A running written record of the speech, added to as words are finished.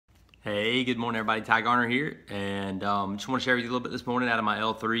Hey, good morning, everybody. Ty Garner here, and just want to share with you a little bit this morning out of my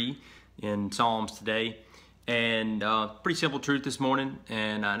L3 in Psalms today. And pretty simple truth this morning,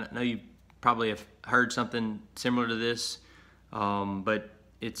 and I know you probably have heard something similar to this, but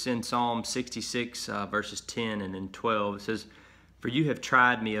it's in Psalm 66, verses 10 and then 12. It says, "For you have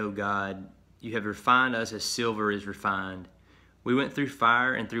tried me, O God. You have refined us as silver is refined. We went through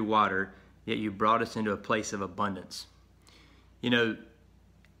fire and through water, yet you brought us into a place of abundance." You know,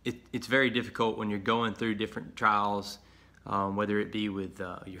 it's very difficult when you're going through different trials, whether it be with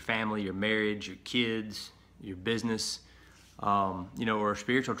your family, your marriage, your kids, your business, or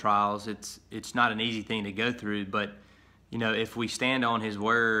spiritual trials. It's not an easy thing to go through, but if we stand on His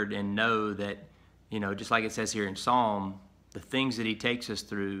Word and know that, just like it says here in Psalm, the things that He takes us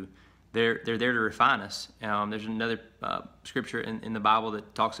through, they're there to refine us. There's another scripture in the Bible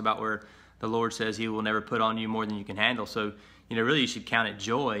that talks about where the Lord says He will never put on you more than you can handle. So, really you should count it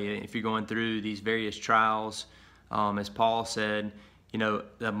joy if you're going through these various trials. As Paul said,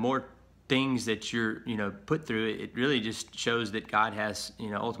 the more things that you're, put through, it really just shows that God has,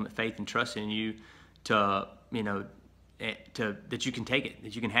 ultimate faith and trust in you to, that you can take it,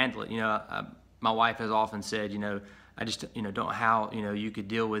 that you can handle it. My wife has often said, I just, don't know how, you could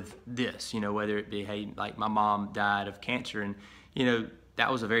deal with this, whether it be, hey, like my mom died of cancer, and,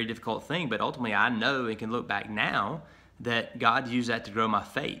 that was a very difficult thing, but ultimately I know and can look back now that God used that to grow my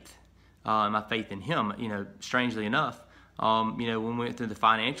faith, my faith in Him. Strangely enough, when we went through the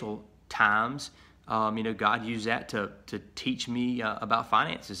financial times, God used that to teach me about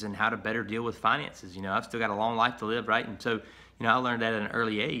finances and how to better deal with finances. I've still got a long life to live, right? And so, I learned that at an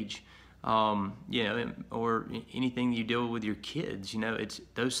early age. Or anything you deal with your kids, it's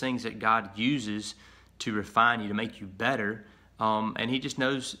those things that God uses to refine you, to make you better. And He just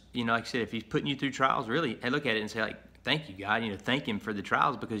knows, like I said, if He's putting you through trials, really, I look at it and say, like, thank you, God. Thank Him for the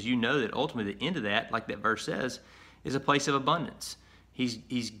trials, because that ultimately the end of that, like that verse says, is a place of abundance.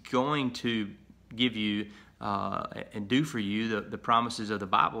 He's going to give you and do for you the promises of the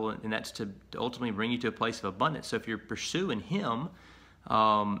Bible, and that's to ultimately bring you to a place of abundance. So if you're pursuing Him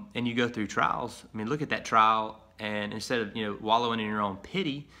and you go through trials, look at that trial, and instead of wallowing in your own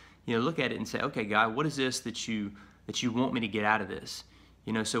pity, look at it and say, okay, God, what is this that you want me to get out of this?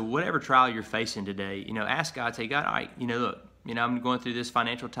 So whatever trial you're facing today, ask God, say, God, all right, look, I'm going through this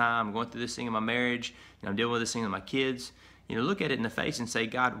financial time, I'm going through this thing in my marriage, I'm dealing with this thing with my kids. Look at it in the face and say,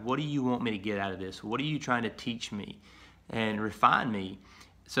 God, what do you want me to get out of this? What are you trying to teach me and refine me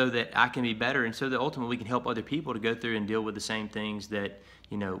so that I can be better, and so that ultimately we can help other people to go through and deal with the same things that,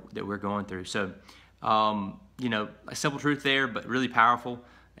 that we're going through. So, a simple truth there, but really powerful.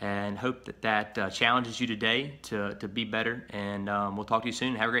 And hope that challenges you today to be better. And we'll talk to you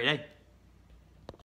soon. Have a great day.